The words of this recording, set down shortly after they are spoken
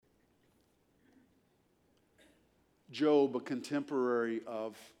Job, a contemporary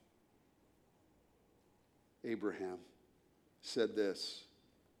of Abraham, said this,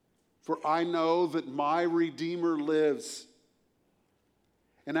 "For I know that my Redeemer lives,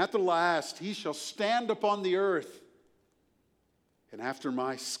 and at the last he shall stand upon the earth. And after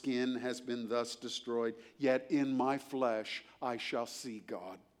my skin has been thus destroyed, yet in my flesh I shall see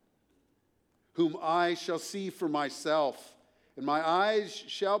God, whom I shall see for myself, and my eyes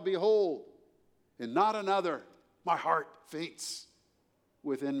shall behold, and not another. My heart faints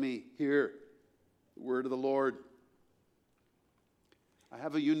within me." Hear the word of the Lord. I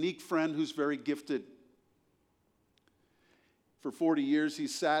have a unique friend who's very gifted. For 40 years, he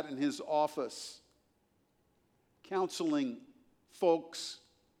sat in his office counseling folks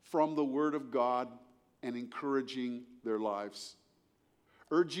from the Word of God and encouraging their lives,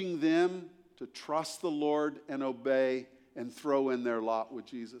 urging them to trust the Lord and obey and throw in their lot with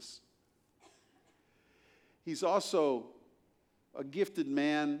Jesus. He's also a gifted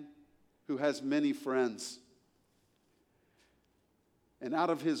man who has many friends. And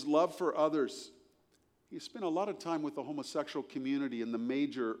out of his love for others, he spent a lot of time with the homosexual community in the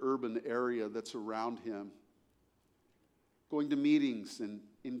major urban area that's around him, going to meetings and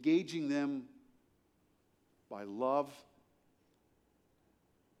engaging them by love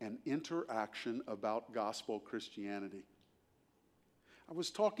and interaction about gospel Christianity. I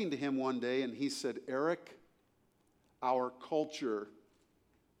was talking to him one day and he said, "Eric, our culture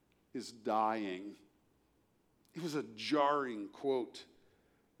is dying." It was a jarring quote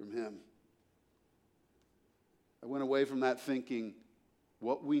from him. I went away from that thinking,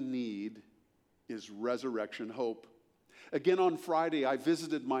 what we need is resurrection hope. Again on Friday, I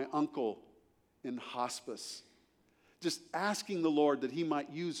visited my uncle in hospice, just asking the Lord that he might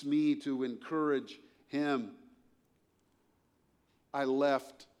use me to encourage him. I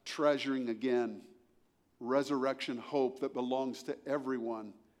left treasuring again resurrection hope that belongs to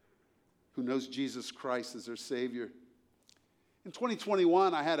everyone who knows Jesus Christ as their Savior. In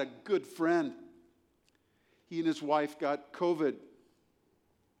 2021, I had a good friend. He and his wife got COVID.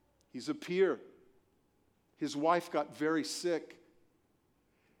 He's a peer. His wife got very sick.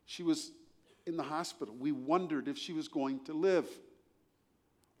 She was in the hospital. We wondered if she was going to live.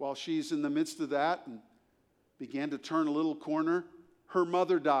 While she's in the midst of that and began to turn a little corner, her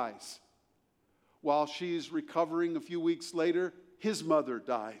mother dies. While she's recovering a few weeks later, his mother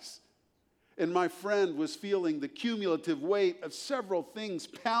dies. And my friend was feeling the cumulative weight of several things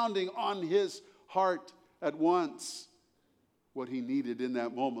pounding on his heart at once. What he needed in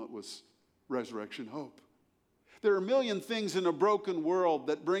that moment was resurrection hope. There are a million things in a broken world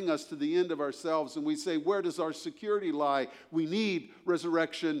that bring us to the end of ourselves, and we say, where does our security lie? We need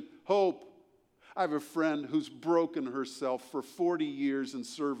resurrection hope. I have a friend who's broken herself for 40 years in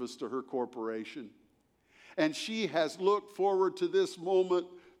service to her corporation. And she has looked forward to this moment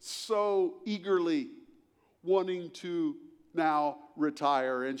so eagerly, wanting to now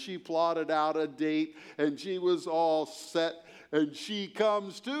retire. And she plotted out a date, and she was all set, and she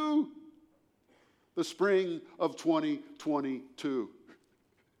comes to the spring of 2022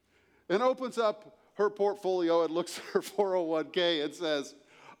 and opens up her portfolio and looks at her 401k and says,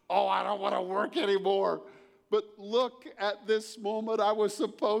 "Oh, I don't want to work anymore. But look at this moment. I was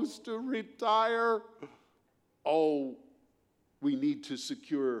supposed to retire. Oh, we need to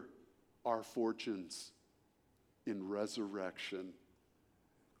secure our fortunes in resurrection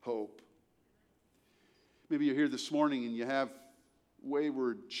hope." Maybe you're here this morning and you have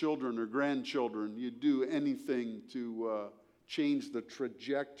wayward children or grandchildren. You do anything to change the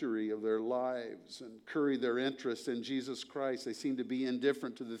trajectory of their lives and curry their interest in Jesus Christ. They seem to be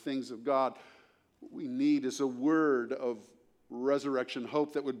indifferent to the things of God. What we need is a word of resurrection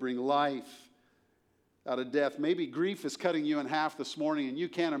hope that would bring life out of death. Maybe grief is cutting you in half this morning and you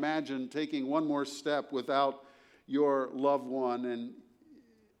can't imagine taking one more step without your loved one. And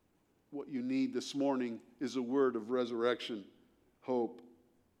what you need this morning is a word of resurrection hope.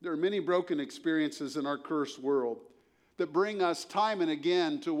 There are many broken experiences in our cursed world that bring us time and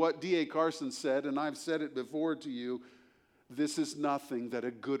again to what D.A. Carson said, and I've said it before to you, this is nothing that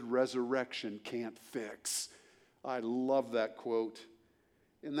a good resurrection can't fix. I love that quote.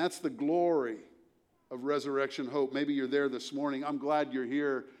 And that's the glory of resurrection hope. Maybe you're there this morning. I'm glad you're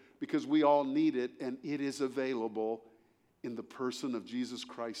here because we all need it, and it is available in the person of Jesus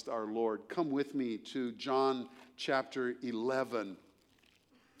Christ our Lord. Come with me to John chapter 11.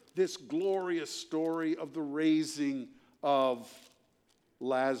 This glorious story of the raising of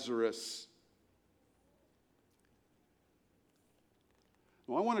Lazarus.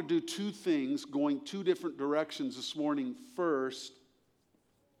 Well, I want to do two things, going two different directions this morning. First,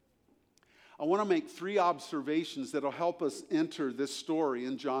 I want to make 3 observations that will help us enter this story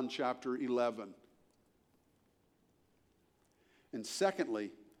in John chapter 11. And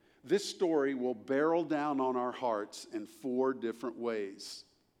secondly, this story will barrel down on our hearts in 4 different ways.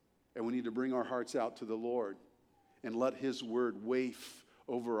 And we need to bring our hearts out to the Lord and let His word waft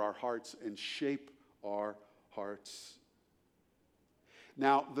over our hearts and shape our hearts.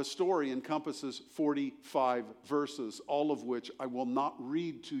 Now, the story encompasses 45 verses, all of which I will not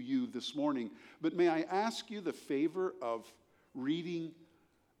read to you this morning. But may I ask you the favor of reading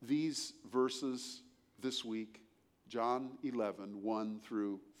these verses this week? John 11, 1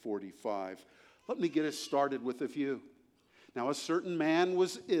 through 45. Let me get us started with a few. Now, a certain man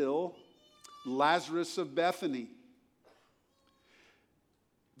was ill, Lazarus of Bethany,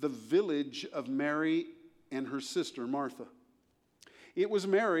 the village of Mary and her sister Martha. It was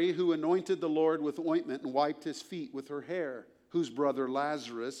Mary who anointed the Lord with ointment and wiped his feet with her hair, whose brother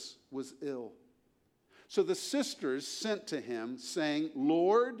Lazarus was ill. So the sisters sent to him, saying,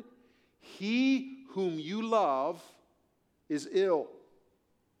 Lord, he whom you love is ill.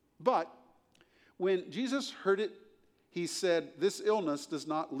 But when Jesus heard it, he said, this illness does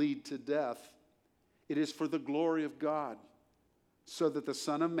not lead to death. It is for the glory of God, so that the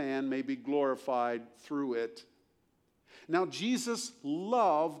Son of Man may be glorified through it. Now, Jesus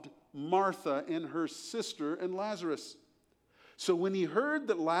loved Martha and her sister and Lazarus. So when he heard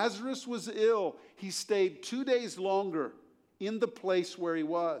that Lazarus was ill, he stayed 2 days longer in the place where he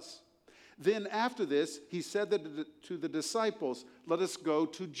was. Then after this, he said to the disciples, let us go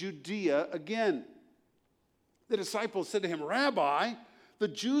to Judea again. The disciples said to him, Rabbi, the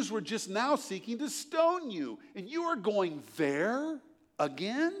Jews were just now seeking to stone you, and you are going there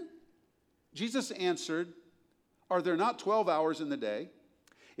again? Jesus answered, are there not 12 hours in the day?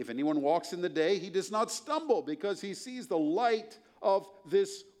 If anyone walks in the day, he does not stumble because he sees the light of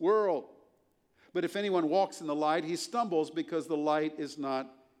this world. But if anyone walks in the light, he stumbles because the light is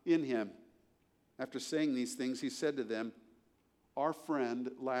not in him. After saying these things, he said to them, our friend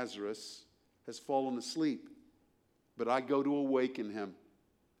Lazarus has fallen asleep, but I go to awaken him.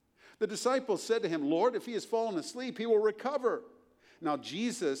 The disciples said to him, Lord, if he has fallen asleep, he will recover. Now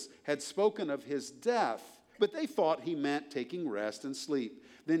Jesus had spoken of his death, but they thought he meant taking rest and sleep.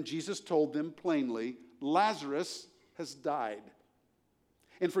 Then Jesus told them plainly, Lazarus has died.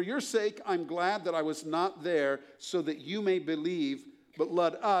 And for your sake, I'm glad that I was not there so that you may believe, but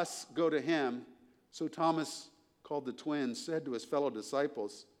let us go to him. So Thomas, called the twin, said to his fellow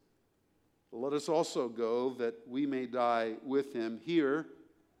disciples, let us also go that we may die with him. Hear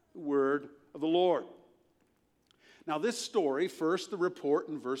the word of the Lord. Now this story, first the report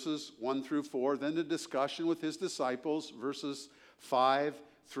in verses 1 through 4, then the discussion with his disciples, verses 5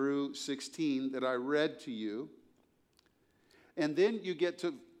 through 16 that I read to you. And then you get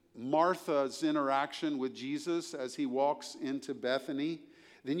to Martha's interaction with Jesus as he walks into Bethany.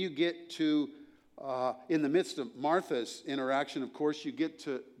 Then you get to, in the midst of Martha's interaction, of course, you get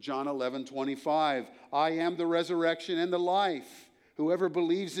to John 11:25. I am the resurrection and the life. Whoever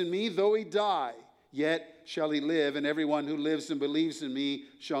believes in me, though he die, yet shall he live, and everyone who lives and believes in me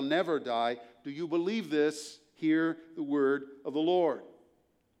shall never die. Do you believe this? Hear the word of the Lord.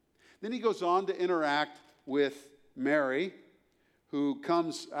 Then he goes on to interact with Mary, who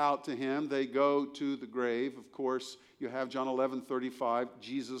comes out to him. They go to the grave. Of course, you have John 11:35,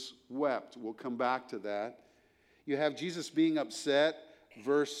 Jesus wept. We'll come back to that. You have Jesus being upset,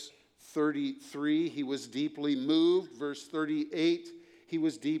 verse 33, he was deeply moved. Verse 38, he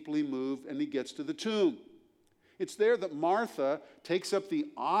was deeply moved, and he gets to the tomb. It's there that Martha takes up the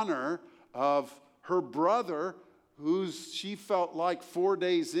honor of her brother, who she felt like 4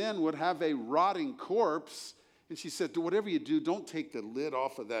 days in would have a rotting corpse. And she said, whatever you do, don't take the lid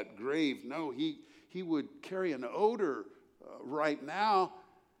off of that grave. No, he would carry an odor right now.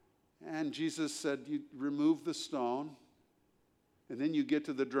 And Jesus said, you remove the stone. And then you get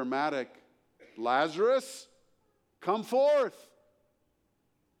to the dramatic, Lazarus, come forth.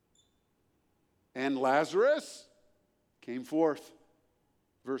 And Lazarus came forth.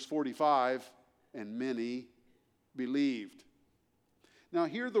 Verse 45, and many believed. Now,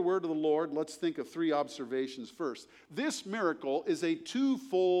 hear the word of the Lord. Let's think of 3 observations first. This miracle is a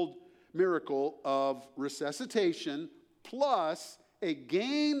twofold miracle of resuscitation plus a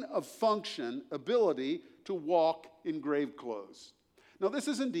gain of function, ability to walk in grave clothes. Now, this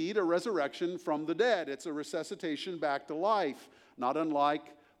is indeed a resurrection from the dead. It's a resuscitation back to life, not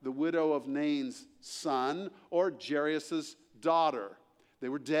unlike the widow of Nain's son or Jairus' daughter. They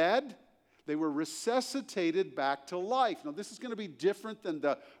were dead. They were resuscitated back to life. Now, this is going to be different than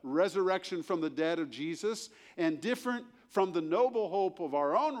the resurrection from the dead of Jesus and different from the noble hope of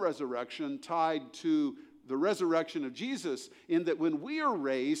our own resurrection tied to the resurrection of Jesus, in that when we are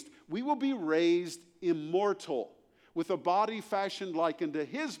raised, we will be raised immortal, with a body fashioned like unto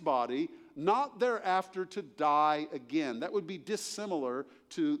his body, not thereafter to die again. That would be dissimilar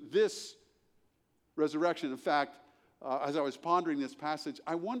to this resurrection. In fact, as I was pondering this passage,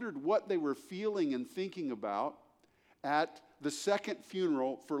 I wondered what they were feeling and thinking about at the second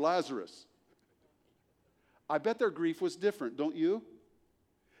funeral for Lazarus. I bet their grief was different, don't you?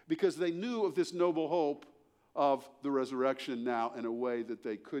 Because they knew of this noble hope of the resurrection now in a way that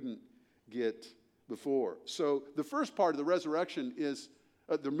they couldn't get before. So the first part of the resurrection is,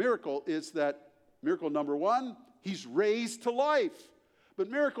 the miracle is that, miracle number one, he's raised to life. But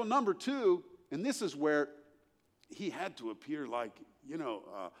miracle number two, and this is where he had to appear like,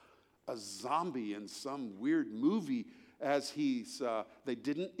 a zombie in some weird movie, as they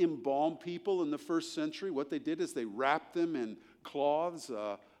didn't embalm people in the first century. What they did is they wrapped them in cloths,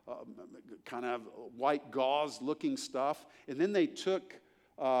 kind of white gauze-looking stuff, and then they took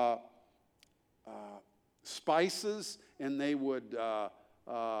spices, and they would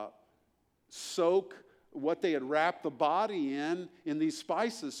soak what they had wrapped the body in these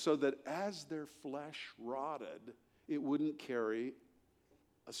spices, so that as their flesh rotted, it wouldn't carry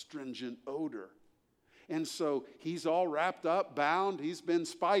a stringent odor. And so he's all wrapped up, bound, he's been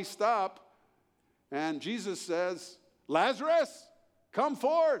spiced up, and Jesus says, Lazarus, come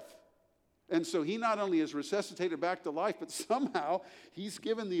forth. And so he not only is resuscitated back to life, but somehow he's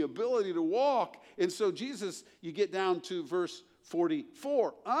given the ability to walk. And so Jesus, you get down to verse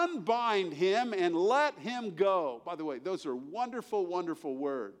 44, unbind him and let him go. By the way, those are wonderful, wonderful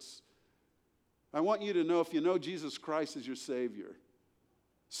words. I want you to know, if you know Jesus Christ as your Savior,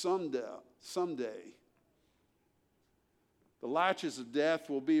 someday, the latches of death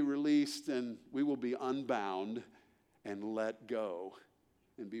will be released and we will be unbound and let go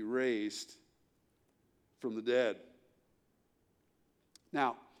and be raised from the dead.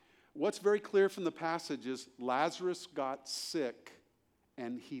 Now, what's very clear from the passage is Lazarus got sick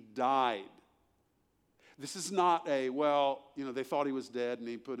and he died. This is not they thought he was dead and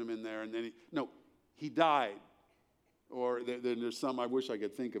he put him in there and then he died. Or there's some, I wish I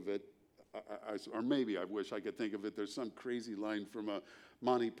could think of it, or maybe I wish I could think of it. There's some crazy line from a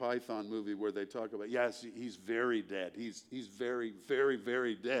Monty Python movie where they talk about, yes, he's very dead. He's very, very,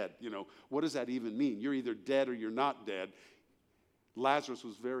 very dead. What does that even mean? You're either dead or you're not dead. Lazarus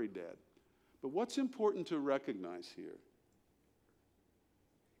was very dead. But what's important to recognize here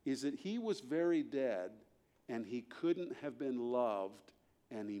is that he was very dead and he couldn't have been loved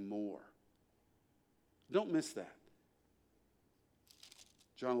anymore. Don't miss that.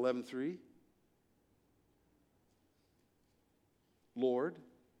 John 11:3. Lord,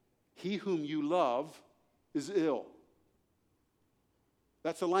 he whom you love is ill.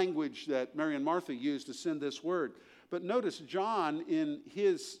 That's the language that Mary and Martha used to send this word. But notice John in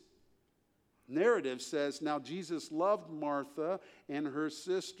his narrative says, now Jesus loved Martha and her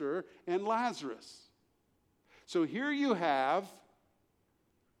sister and Lazarus. So here you have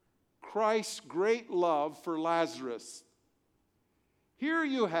Christ's great love for Lazarus. Here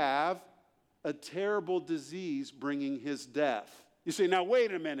you have a terrible disease bringing his death. You say, now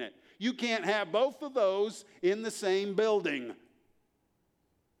wait a minute. You can't have both of those in the same building.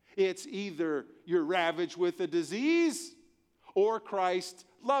 It's either you're ravaged with a disease or Christ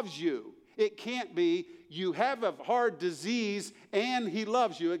loves you. It can't be you have a hard disease and he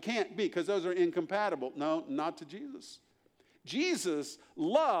loves you. It can't be, because those are incompatible. No, not to Jesus. Jesus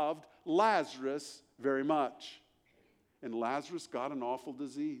loved Lazarus very much. And Lazarus got an awful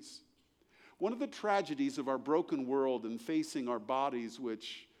disease. One of the tragedies of our broken world and facing our bodies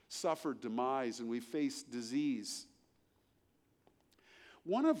which suffer demise and we face disease,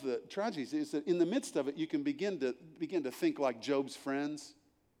 one of the tragedies is that in the midst of it, you can begin to think like Job's friends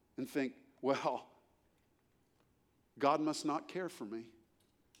and think, well, God must not care for me.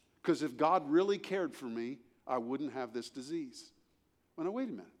 Because if God really cared for me, I wouldn't have this disease. Well, now, wait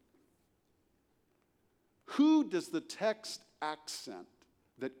a minute. Who does the text accent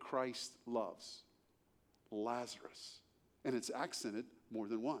that Christ loves? Lazarus. And it's accented more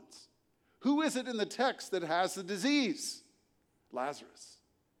than once. Who is it in the text that has the disease? Lazarus.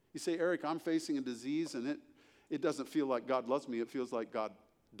 You say, Eric, I'm facing a disease and it doesn't feel like God loves me. It feels like God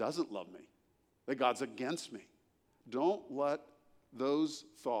doesn't love me, that God's against me. Don't let those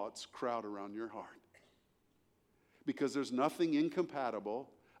thoughts crowd around your heart. Because there's nothing incompatible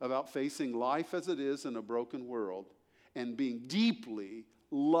about facing life as it is in a broken world and being deeply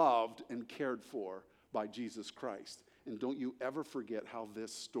loved and cared for by Jesus Christ. And don't you ever forget how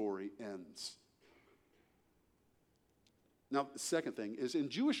this story ends. Now, the second thing is in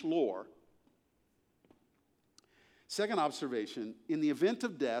Jewish lore, second observation, in the event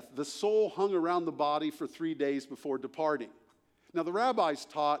of death, the soul hung around the body for 3 days before departing. Now, the rabbis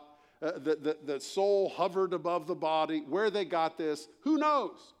taught that the soul hovered above the body. Where they got this, who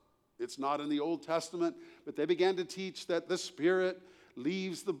knows? It's not in the Old Testament, but they began to teach that the spirit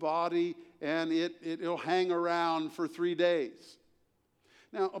leaves the body and it'll hang around for 3 days.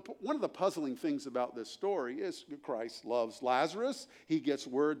 Now, one of the puzzling things about this story is Christ loves Lazarus. He gets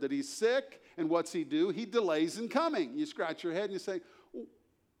word that he's sick, and what's he do? He delays in coming. You scratch your head and you say,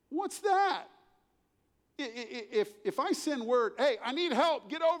 what's that? If I send word, hey, I need help,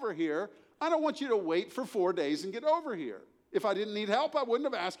 get over here, I don't want you to wait for 4 days and get over here. If I didn't need help, I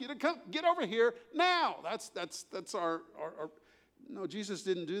wouldn't have asked you to come. Get over here now. That's our. No, Jesus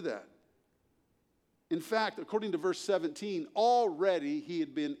didn't do that. In fact, according to verse 17, already he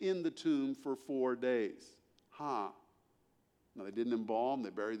had been in the tomb for 4 days. Now, they didn't embalm. They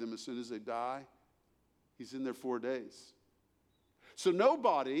buried them as soon as they die. He's in there 4 days. So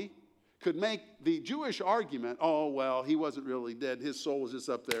nobody could make the Jewish argument, oh, well, he wasn't really dead. His soul was just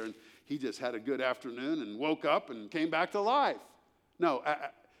up there, and he just had a good afternoon and woke up and came back to life. No,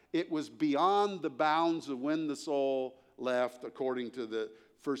 it was beyond the bounds of when the soul left, according to the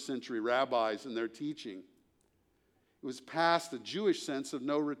first century rabbis and their teaching. It was past the Jewish sense of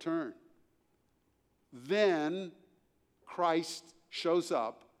no return. Then Christ shows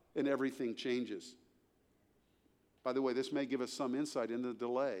up and everything changes. By the way, this may give us some insight into the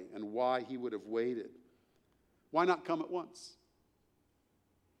delay and why he would have waited. Why not come at once?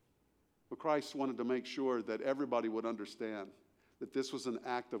 Well, Christ wanted to make sure that everybody would understand that this was an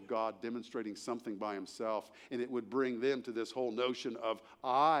act of God demonstrating something by himself, and it would bring them to this whole notion of,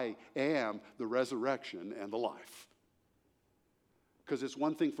 I am the resurrection and the life. Because it's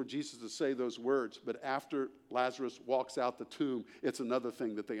one thing for Jesus to say those words, but after Lazarus walks out the tomb, it's another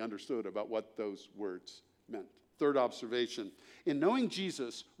thing that they understood about what those words meant. Third observation, in knowing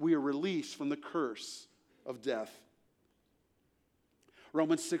Jesus, we are released from the curse of death.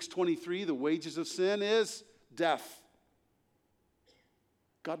 Romans 6:23, the wages of sin is death.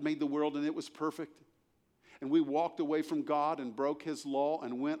 God made the world and it was perfect. And we walked away from God and broke his law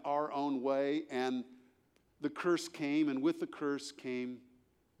and went our own way, and the curse came, and with the curse came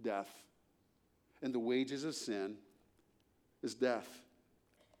death. And the wages of sin is death.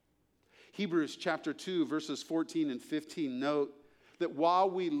 Hebrews chapter 2, verses 14 and 15 note that while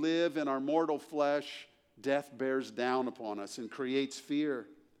we live in our mortal flesh, death bears down upon us and creates fear.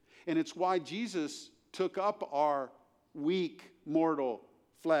 And it's why Jesus took up our weak mortal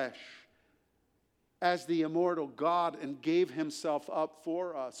flesh as the immortal God and gave himself up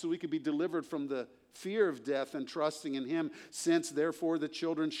for us so we could be delivered from the fear of death and trusting in him. Since therefore the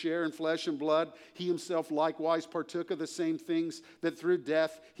children share in flesh and blood, he himself likewise partook of the same things, that through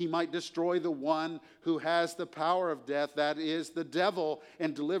death he might destroy the one who has the power of death, that is the devil,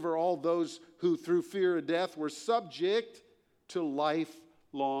 and deliver all those who through fear of death were subject to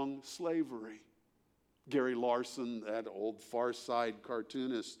lifelong slavery. Gary Larson, that old Far Side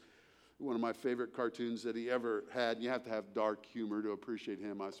cartoonist, one of my favorite cartoons that he ever had. You have to have dark humor to appreciate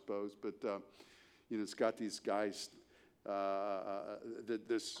him, I suppose. But, it's got these guys, the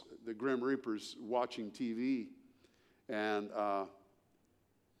Grim Reapers watching TV. And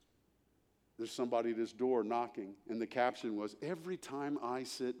there's somebody at his door knocking. And the caption was, every time I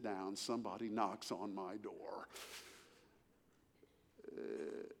sit down, somebody knocks on my door.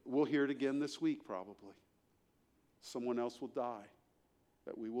 We'll hear it again this week, probably. Someone else will die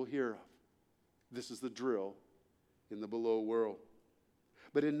that we will hear of. This is the drill in the below world.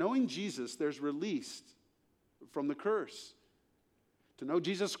 But in knowing Jesus, there's release from the curse. To know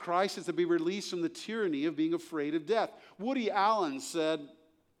Jesus Christ is to be released from the tyranny of being afraid of death. Woody Allen said,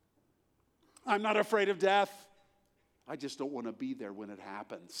 I'm not afraid of death. I just don't want to be there when it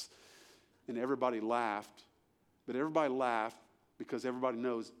happens. And everybody laughed. But everybody laughed because everybody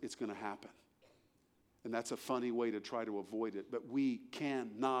knows it's going to happen. And that's a funny way to try to avoid it. But we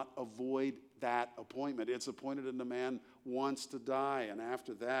cannot avoid that appointment. It's appointed unto man once to die, and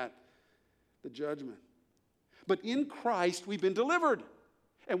after that, the judgment. But in Christ, we've been delivered.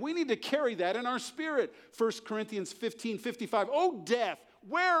 And we need to carry that in our spirit. 1 Corinthians 15:55. Oh, death,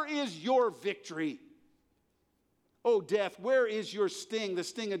 where is your victory? Oh, death, where is your sting? The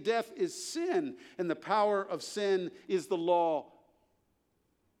sting of death is sin, and the power of sin is the law.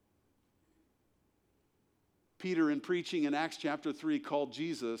 Peter, in preaching in Acts chapter 3, called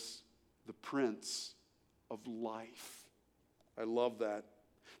Jesus the Prince of Life. I love that.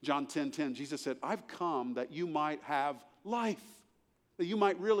 John 10:10, Jesus said, I've come that you might have life, that you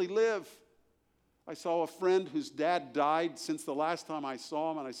might really live. I saw a friend whose dad died since the last time I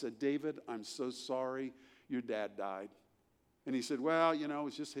saw him, and I said, David, I'm so sorry your dad died. And he said, well,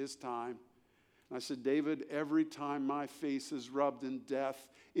 it's just his time. And I said, David, every time my face is rubbed in death,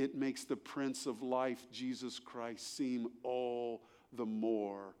 it makes the Prince of Life, Jesus Christ, seem all the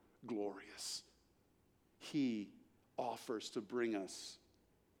more glorious. He offers to bring us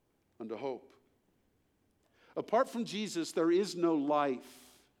unto hope. Apart from Jesus, there is no life.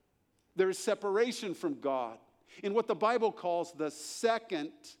 There is separation from God in what the Bible calls the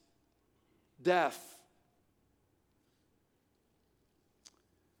second death.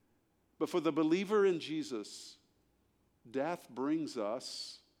 But for the believer in Jesus, death brings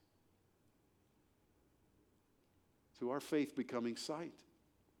us to our faith becoming sight.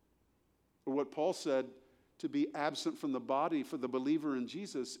 Or what Paul said, to be absent from the body for the believer in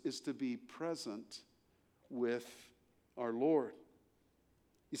Jesus is to be present with our Lord.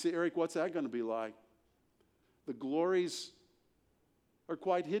 You say, Eric, what's that going to be like? The glories are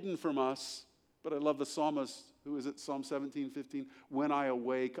quite hidden from us, but I love the psalmist, who is it, Psalm 17:15? When I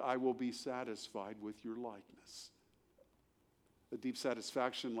awake, I will be satisfied with your likeness. A deep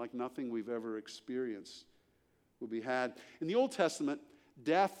satisfaction like nothing we've ever experienced will be had. In the Old Testament,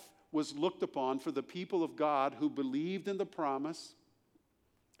 death was looked upon for the people of God who believed in the promise.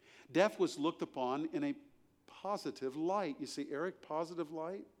 Death was looked upon in a positive light. You see, Eric, positive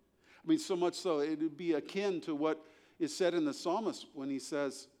light? I mean, so much so, it would be akin to what is said in the psalmist when he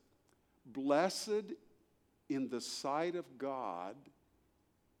says, blessed in the sight of God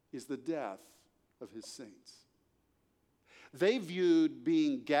is the death of his saints. They viewed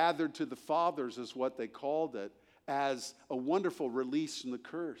being gathered to the fathers, as what they called it, as a wonderful release from the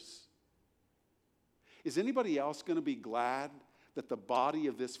curse. Is anybody else going to be glad that the body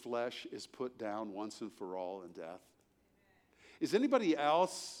of this flesh is put down once and for all in death? Is anybody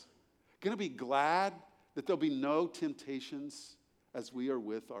else going to be glad that there'll be no temptations as we are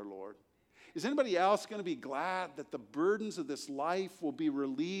with our Lord? Is anybody else going to be glad that the burdens of this life will be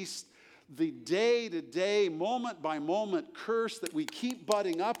released? The day-to-day, moment-by-moment curse that we keep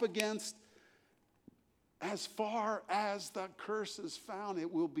butting up against, as far as the curse is found,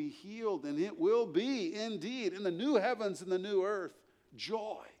 it will be healed, and it will be, indeed, in the new heavens and the new earth,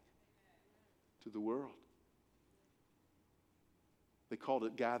 joy to the world. They called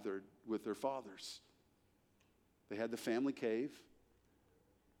it gathered with their fathers. They had the family cave.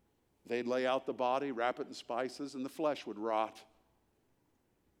 They'd lay out the body, wrap it in spices, and the flesh would rot.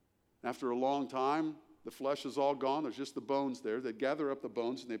 After a long time, the flesh is all gone. There's just the bones there. They'd gather up the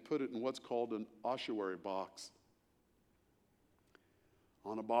bones and they put it in what's called an ossuary box.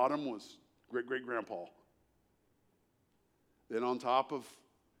 On the bottom was great-great-grandpa. Then on top of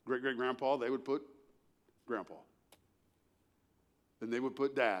great-great-grandpa, they would put grandpa. Then they would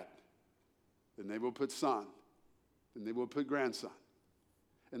put dad. Then they would put son. Then they would put grandson.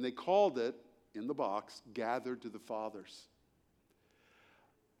 And they called it, in the box, gathered to the fathers.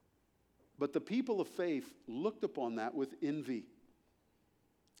 But the people of faith looked upon that with envy,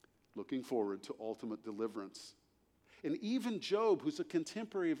 looking forward to ultimate deliverance. And even Job, who's a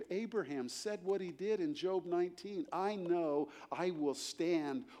contemporary of Abraham, said what he did in Job 19. I know I will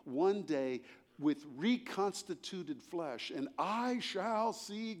stand one day with reconstituted flesh, and I shall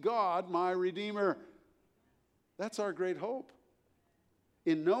see God, my Redeemer. That's our great hope.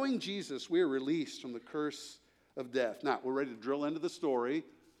 In knowing Jesus, we are released from the curse of death. Now, we're ready to drill into the story.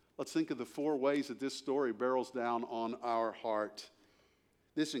 Let's think of the 4 ways that this story barrels down on our heart.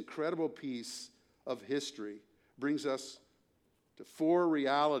 This incredible piece of history brings us to 4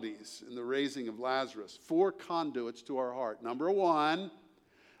 realities in the raising of Lazarus, 4 conduits to our heart. Number 1,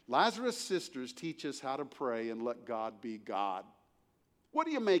 Lazarus' sisters teach us how to pray and let God be God. What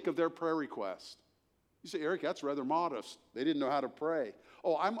do you make of their prayer request? You say, Eric, that's rather modest. They didn't know how to pray.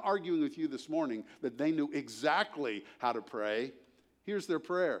 Oh, I'm arguing with you this morning that they knew exactly how to pray. Here's their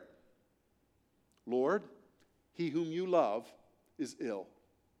prayer. Lord, he whom you love is ill.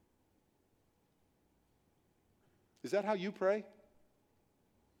 Is that how you pray?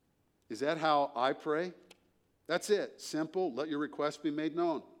 Is that how I pray? That's it. Simple. Let your request be made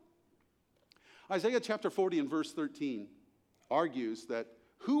known. Isaiah chapter 40 and verse 13 argues that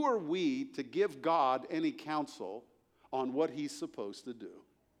who are we to give God any counsel on what he's supposed to do?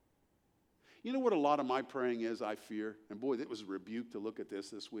 You know what a lot of my praying is, I fear? And boy, it was a rebuke to look at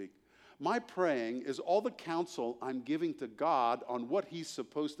this week. My praying is all the counsel I'm giving to God on what he's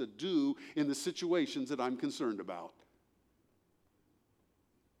supposed to do in the situations that I'm concerned about.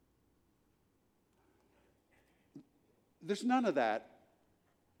 There's none of that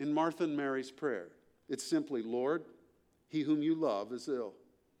in Martha and Mary's prayer. It's simply, Lord, he whom you love is ill.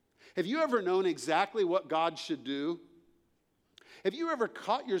 Have you ever known exactly what God should do? Have you ever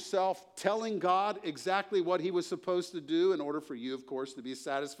caught yourself telling God exactly what he was supposed to do in order for you, of course, to be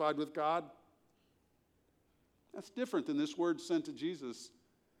satisfied with God? That's different than this word sent to Jesus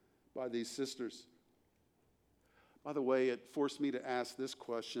by these sisters. By the way, it forced me to ask this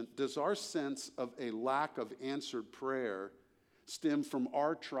question. Does our sense of a lack of answered prayer stem from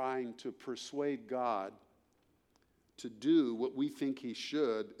our trying to persuade God to do what we think he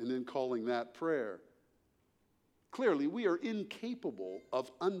should and then calling that prayer? Clearly, we are incapable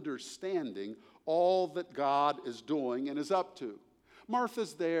of understanding all that God is doing and is up to.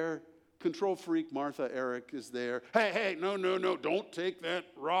 Martha's there. Control freak Martha Eric is there. Hey, no, don't take that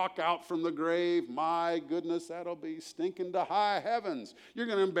rock out from the grave. My goodness, that'll be stinking to high heavens. You're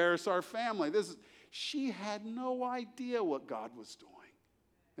going to embarrass our family. She had no idea what God was doing.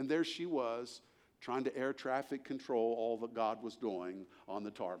 And there she was, trying to air traffic control all that God was doing on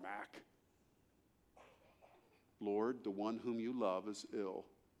the tarmac. Lord, the one whom you love is ill.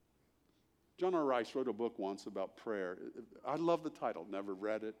 John R. Rice wrote a book once about prayer. I love the title, never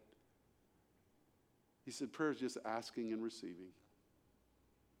read it. He said, prayer is just asking and receiving.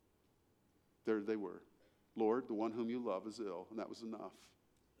 There they were. Lord, the one whom you love is ill. And that was enough.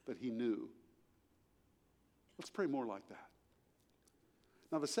 But he knew. Let's pray more like that.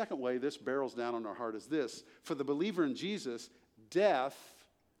 Now, the second way this barrels down on our heart is this. For the believer in Jesus, death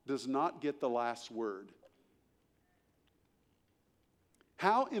does not get the last word.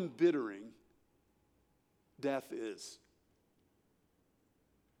 How embittering death is.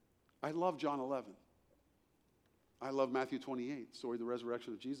 I love John 11. I love Matthew 28, story of the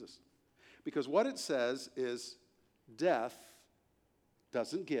resurrection of Jesus. Because what it says is death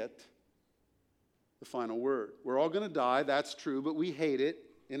doesn't get the final word. We're all going to die, that's true, but we hate it,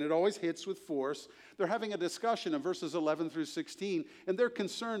 and it always hits with force. They're having a discussion in verses 11 through 16, and they're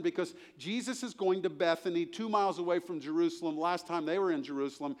concerned because Jesus is going to Bethany, 2 miles away from Jerusalem. Last time they were in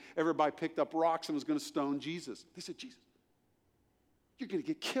Jerusalem, everybody picked up rocks and was going to stone Jesus. They said, Jesus, you're going to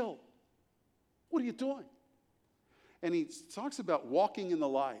get killed. What are you doing? And he talks about walking in the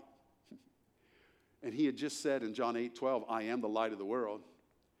light. And he had just said in John 8:12, I am the light of the world.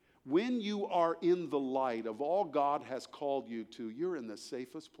 When you are in the light of all God has called you to, you're in the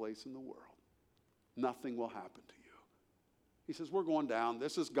safest place in the world. Nothing will happen to you. He says, we're going down.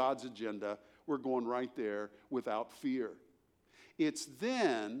 This is God's agenda. We're going right there without fear. It's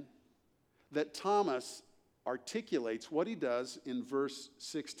then that Thomas articulates what he does in verse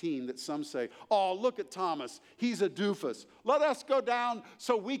 16 that some say, oh, look at Thomas. He's a doofus. Let us go down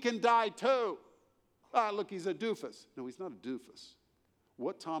so we can die too. Ah, look, he's a doofus. No, he's not a doofus.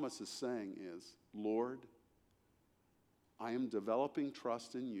 What Thomas is saying is, Lord, I am developing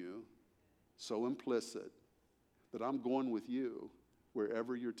trust in you, so implicit, that I'm going with you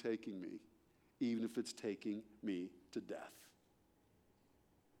wherever you're taking me, even if it's taking me to death.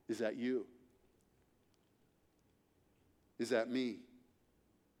 Is that you? Is that me?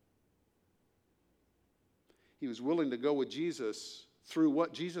 He was willing to go with Jesus through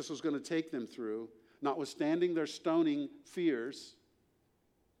what Jesus was going to take them through, notwithstanding their stoning fears.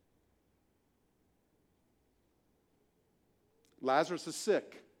 Lazarus is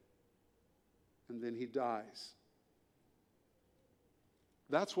sick, and then he dies.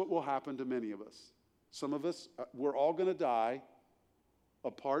 That's what will happen to many of us. Some of us, we're all going to die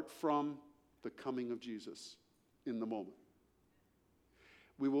apart from the coming of Jesus in the moment.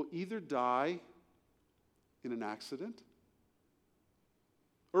 We will either die in an accident,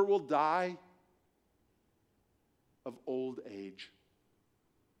 or we'll die of old age.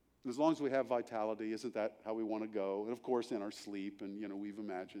 And as long as we have vitality, isn't that how we want to go? And of course, in our sleep, and we've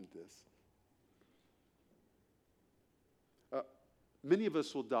imagined this. Many of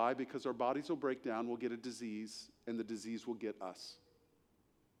us will die because our bodies will break down, we'll get a disease, and the disease will get us.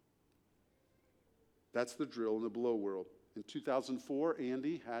 That's the drill in the below world. In 2004,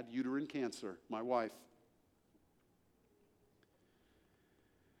 Andy had uterine cancer, my wife.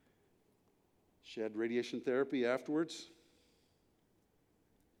 She had radiation therapy afterwards.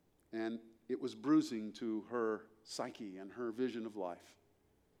 And it was bruising to her psyche and her vision of life.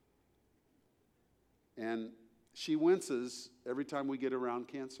 And she winces every time we get around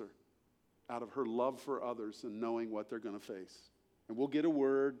cancer out of her love for others and knowing what they're going to face. And we'll get a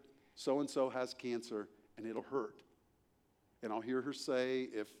word, so-and-so has cancer, and it'll hurt. And I'll hear her say,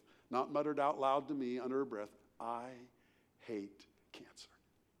 if not muttered out loud to me under her breath, I hate cancer.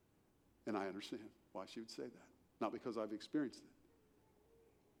 And I understand why she would say that. Not because I've experienced it.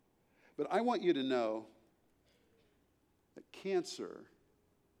 But I want you to know that cancer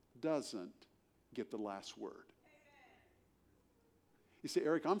doesn't get the last word. You say,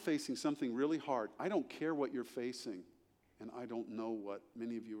 Eric, I'm facing something really hard. I don't care what you're facing, and I don't know what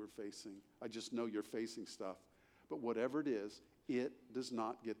many of you are facing. I just know you're facing stuff. But whatever it is, it does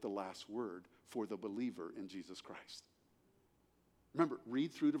not get the last word for the believer in Jesus Christ. Remember,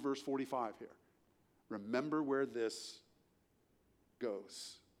 read through to verse 45 here. Remember where this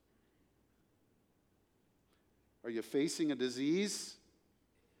goes. Are you facing a disease?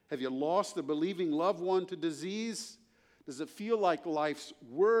 Have you lost a believing loved one to disease? Does it feel like life's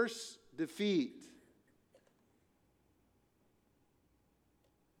worst defeat?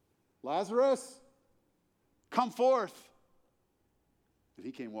 Lazarus, come forth. And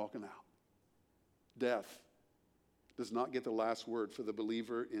he came walking out. Death does not get the last word for the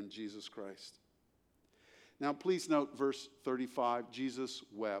believer in Jesus Christ. Now, please note verse 35, Jesus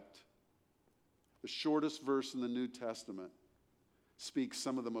wept. The shortest verse in the New Testament speaks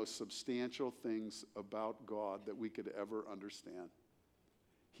some of the most substantial things about God that we could ever understand.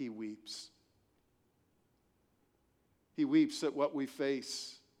 He weeps. He weeps at what we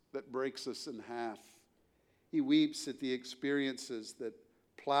face that breaks us in half. He weeps at the experiences that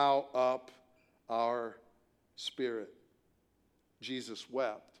plow up our spirit. Jesus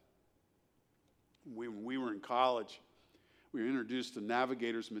wept. When we were in college, we were introduced to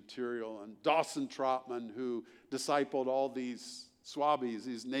Navigator's material, and Dawson Trotman, who discipled all these Swabbies,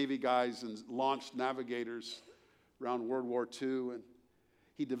 these Navy guys, and launched Navigators around World War II, and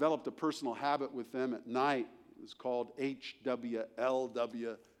he developed a personal habit with them at night. It was called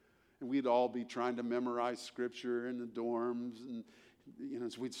HWLW, and we'd all be trying to memorize scripture in the dorms, and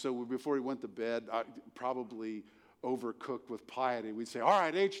so before we went to bed, probably overcooked with piety, we'd say, all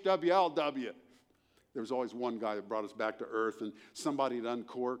right, HWLW. There was always one guy that brought us back to earth, and somebody had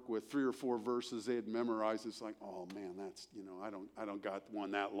uncorked with 3 or 4 verses they had memorized. It's like, oh man, that's, I don't got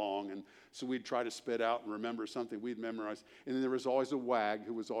one that long. And so we'd try to spit out and remember something we'd memorized. And then there was always a wag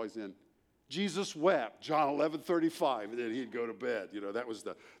who was always in, Jesus wept, John 11:35, and then he'd go to bed. That was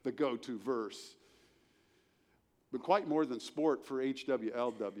the go-to verse. But quite more than sport for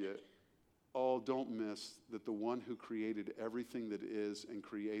HWLW, don't miss that the one who created everything that is and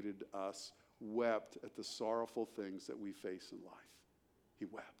created us wept at the sorrowful things that we face in life. He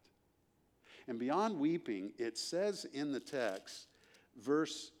wept. And beyond weeping, it says in the text,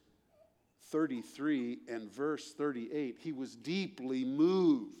 verse 33 and verse 38, he was deeply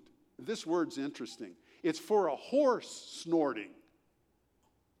moved. This word's interesting. It's for a horse snorting.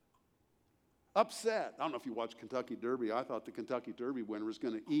 Upset. I don't know if you watched Kentucky Derby. I thought the Kentucky Derby winner was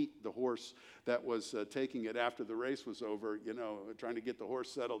going to eat the horse that was taking it after the race was over, trying to get the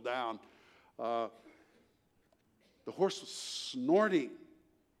horse settled down. The horse was snorting,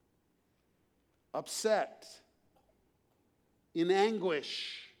 upset, in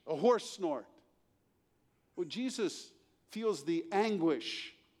anguish, a horse snort. Well, Jesus feels the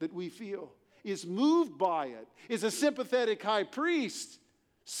anguish that we feel, is moved by it, is a sympathetic high priest,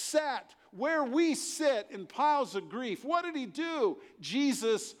 sat where we sit in piles of grief. What did he do?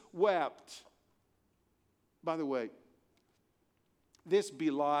 Jesus wept. By the way, this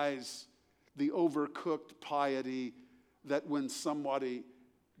belies the overcooked piety that when somebody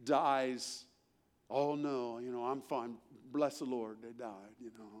dies, oh no, I'm fine. Bless the Lord, they died.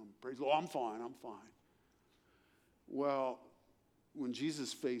 Praise the Lord, I'm fine. Well, when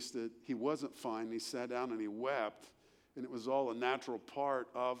Jesus faced it, he wasn't fine. He sat down and he wept, and it was all a natural part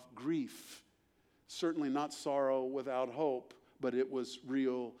of grief. Certainly not sorrow without hope, but it was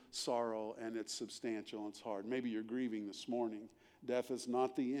real sorrow, and it's substantial and it's hard. Maybe you're grieving this morning. Death is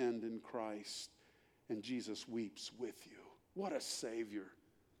not the end in Christ, and Jesus weeps with you. What a Savior.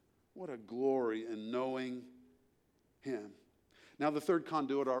 What a glory in knowing him. Now, the third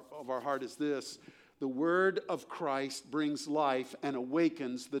conduit of our heart is this. The word of Christ brings life and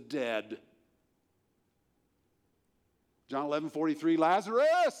awakens the dead. John 11:43,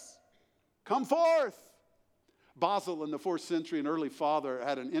 Lazarus, come forth. Basil in the 4th century, an early father,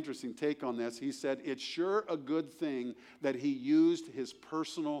 had an interesting take on this. He said, it's sure a good thing that he used his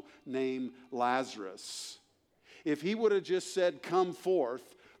personal name Lazarus. If he would have just said, come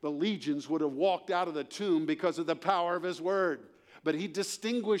forth, the legions would have walked out of the tomb because of the power of his word. But he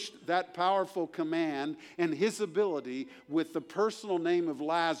distinguished that powerful command and his ability with the personal name of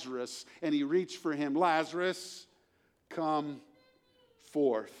Lazarus, and he reached for him. Lazarus, come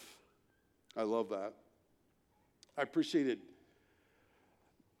forth. I love that. I appreciated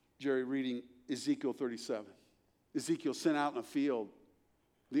Jerry reading Ezekiel 37. Ezekiel sent out in a field.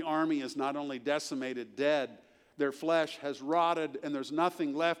 The army is not only decimated, dead, their flesh has rotted, and there's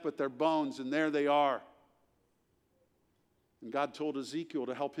nothing left but their bones, and there they are. And God told Ezekiel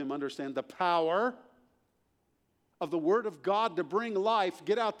to help him understand the power of the Word of God to bring life,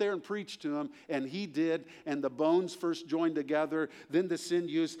 get out there and preach to them. And he did. And the bones first joined together, then the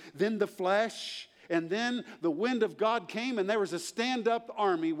sinews, then the flesh. And then the wind of God came, and there was a stand-up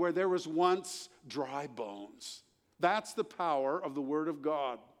army where there was once dry bones. That's the power of the Word of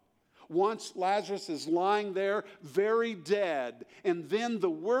God. Once Lazarus is lying there, very dead, and then the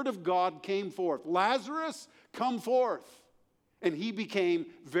Word of God came forth. Lazarus, come forth. And he became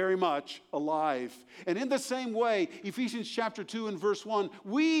very much alive. And in the same way, Ephesians chapter 2 and verse 1,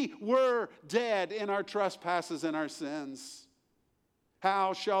 we were dead in our trespasses and our sins.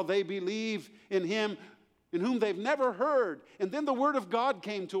 How shall they believe in him in whom they've never heard? And then the word of God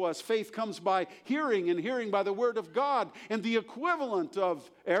came to us. Faith comes by hearing, and hearing by the word of God. And the equivalent of,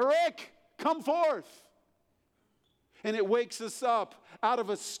 Eric, come forth. And it wakes us up out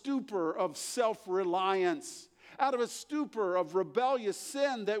of a stupor of self-reliance, out of a stupor of rebellious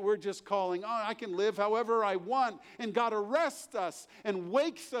sin that we're just calling, oh, I can live however I want. And God arrests us and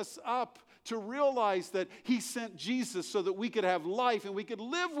wakes us up to realize that he sent Jesus so that we could have life and we could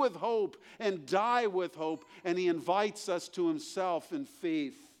live with hope and die with hope. And he invites us to himself in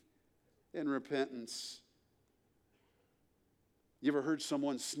faith and repentance. You ever heard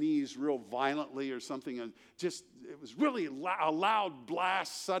someone sneeze real violently or something, and just it was really a loud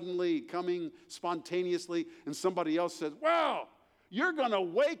blast suddenly coming spontaneously, and somebody else says, well, you're going to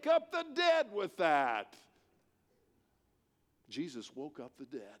wake up the dead with that. Jesus woke up the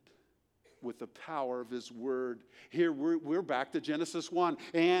dead with the power of his word. Here we're back to Genesis 1.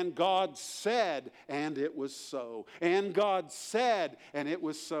 And God said, and it was so. And God said, and it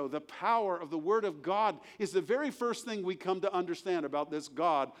was so. The power of the word of God is the very first thing we come to understand about this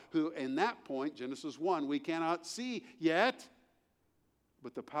God who, in that point, Genesis 1, we cannot see yet,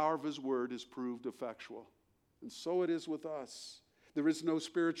 but the power of his word is proved effectual. And so it is with us. There is no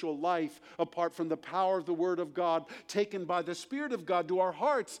spiritual life apart from the power of the Word of God taken by the Spirit of God to our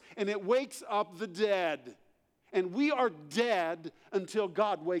hearts, and it wakes up the dead. And we are dead until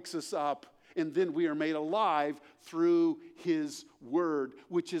God wakes us up, and then we are made alive through His Word,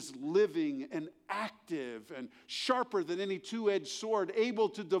 which is living and active and sharper than any two-edged sword, able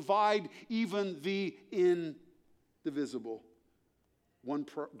to divide even the indivisible. One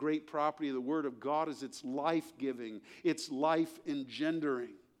great property of the Word of God is its life-giving, its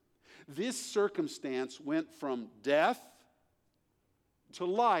life-engendering. This circumstance went from death to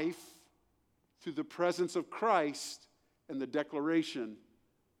life through the presence of Christ and the declaration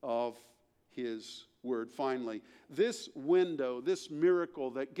of His Word. Finally, this window, this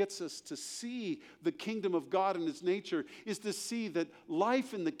miracle that gets us to see the kingdom of God and its nature is to see that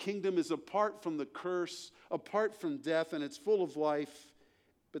life in the kingdom is apart from the curse, apart from death, and it's full of life.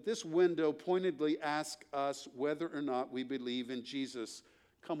 But this window pointedly asks us whether or not we believe in Jesus.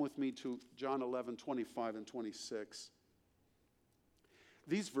 Come with me to John 11, 25 and 26.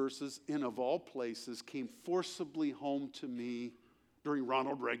 These verses, in of all places, came forcibly home to me during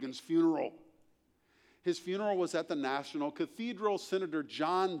Ronald Reagan's funeral. His funeral was at the National Cathedral. Senator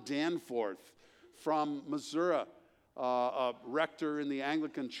John Danforth from Missouri, a rector in the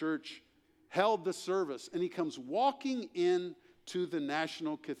Anglican Church, held the service. And he comes walking in to the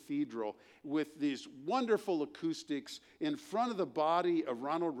National Cathedral with these wonderful acoustics in front of the body of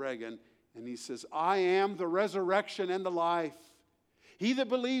Ronald Reagan. And he says, I am the resurrection and the life. He that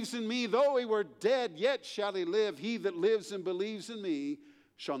believes in me, though he were dead, yet shall he live. He that lives and believes in me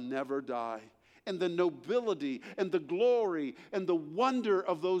shall never die. And the nobility and the glory and the wonder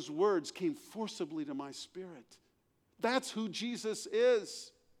of those words came forcibly to my spirit. That's who Jesus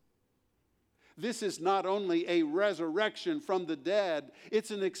is. This is not only a resurrection from the dead,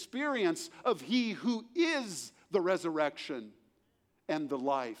 it's an experience of He who is the resurrection and the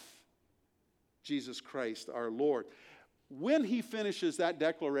life, Jesus Christ our Lord. When he finishes that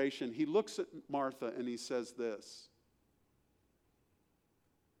declaration, he looks at Martha and he says this,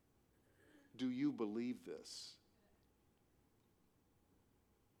 do you believe this?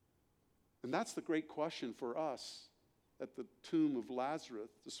 And that's the great question for us at the tomb of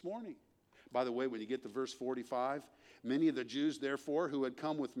Lazarus this morning. By the way, when you get to verse 45, many of the Jews, therefore, who had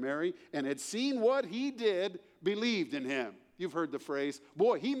come with Mary and had seen what he did, believed in him. You've heard the phrase,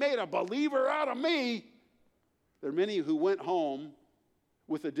 boy, he made a believer out of me. There are many who went home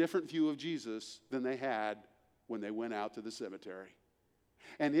with a different view of Jesus than they had when they went out to the cemetery.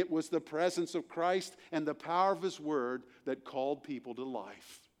 And it was the presence of Christ and the power of his word that called people to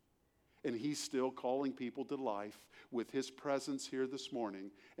life. And he's still calling people to life with his presence here this morning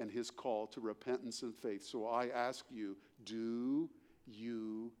and his call to repentance and faith. So I ask you, do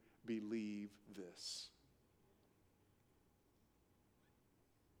you believe this?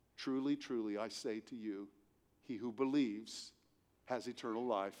 Truly, truly, I say to you, He who believes has eternal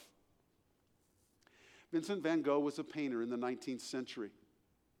life. Vincent van Gogh was a painter in the 19th century.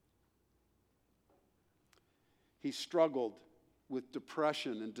 He struggled with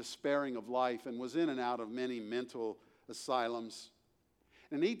depression and despairing of life and was in and out of many mental asylums.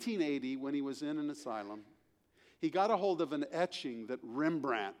 In 1880, when he was in an asylum, he got a hold of an etching that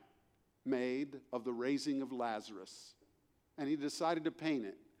Rembrandt made of the raising of Lazarus, and he decided to paint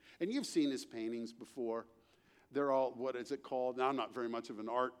it. And you've seen his paintings before. They're all, what is it called? Now, I'm not very much of an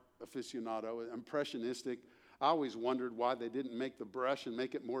art aficionado, impressionistic. I always wondered why they didn't make the brush and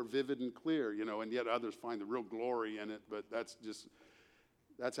make it more vivid and clear, and yet others find the real glory in it, but that's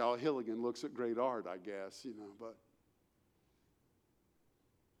how Hilligan looks at great art, I guess, but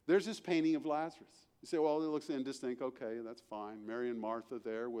there's this painting of Lazarus. You say, well, it looks indistinct. Okay, that's fine. Mary and Martha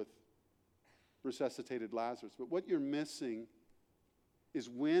there with resuscitated Lazarus. But what you're missing is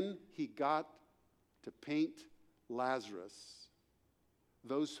when he got to paint Lazarus,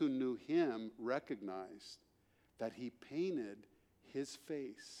 those who knew him recognized that he painted his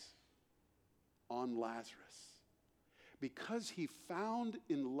face on Lazarus because he found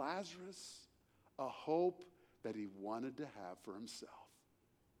in Lazarus a hope that he wanted to have for himself.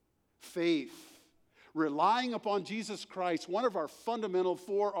 Faith, relying upon Jesus Christ, one of our fundamental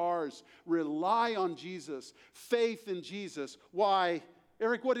 4 R's, rely on Jesus, faith in Jesus. Why?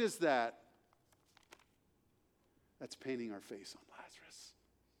 Eric, what is that? That's painting our face on Lazarus.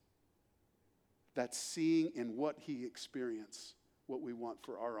 That's seeing in what he experienced what we want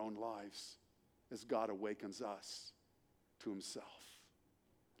for our own lives as God awakens us to himself.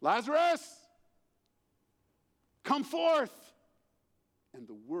 Lazarus, come forth! And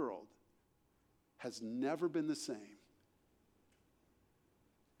the world has never been the same,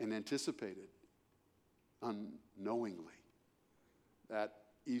 and anticipated unknowingly that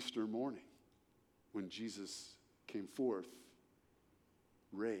Easter morning when Jesus came forth,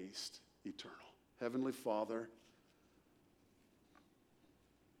 raised eternal. Heavenly Father,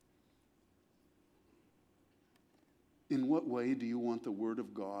 in what way do you want the Word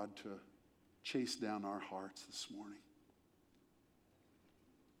of God to chase down our hearts this morning?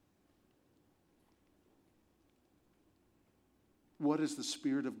 What is the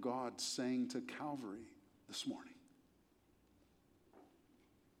Spirit of God saying to Calvary this morning?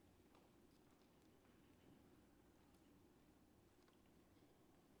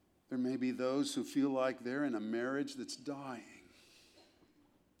 There may be those who feel like they're in a marriage that's dying.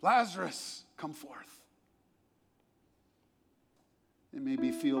 Lazarus, come forth. They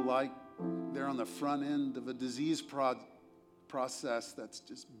maybe feel like they're on the front end of a disease process that's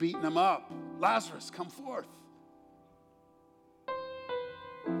just beating them up. Lazarus, come forth.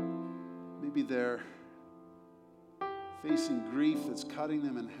 Maybe they're facing grief that's cutting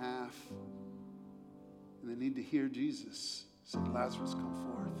them in half, and they need to hear Jesus say, Lazarus, come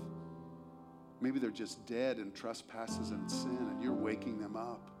forth. Maybe they're just dead in trespasses and sin, and you're waking them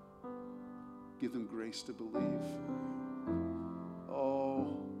up. Give them grace to believe.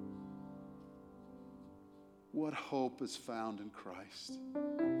 Oh, what hope is found in Christ.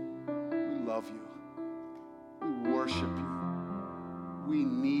 We love you. We worship you. We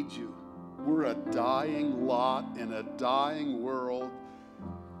need you. We're a dying lot in a dying world.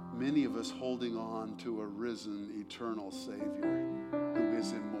 Many of us holding on to a risen, eternal Savior who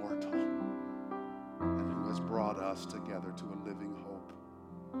is immortal and who has brought us together to a living hope.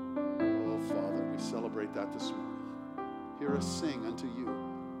 Oh, Father, we celebrate that this morning. Hear us sing unto you.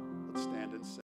 Let's stand and sing.